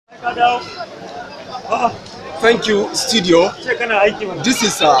Thank you, studio. This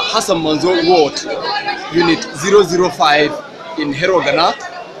is Hassan Manzo Ward, Unit 005 in Herogana,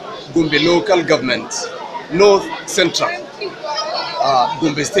 Gombe Local Government, North Central,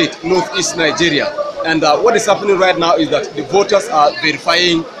 Gombe State, Northeast Nigeria. And what is happening right now is that the voters are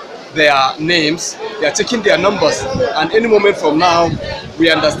verifying their names, they are checking their numbers, and any moment from now, we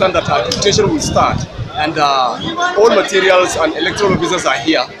understand that accreditation will start. And all materials and electoral officers are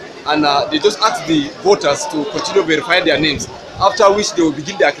here, and they just ask the voters to continue verifying their names, after which they will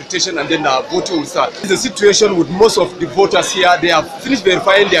begin the accreditation and then the voting will start. It's a situation with most of the voters here. They have finished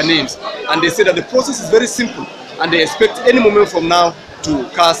verifying their names, and they say that the process is very simple, and they expect any moment from now to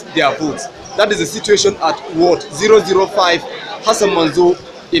cast their votes. That is the situation at Ward 005 Hassan Manzo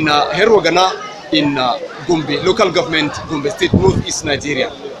in Herogana in Gombe Local Government, Gombe State, Northeast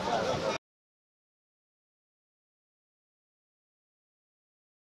Nigeria.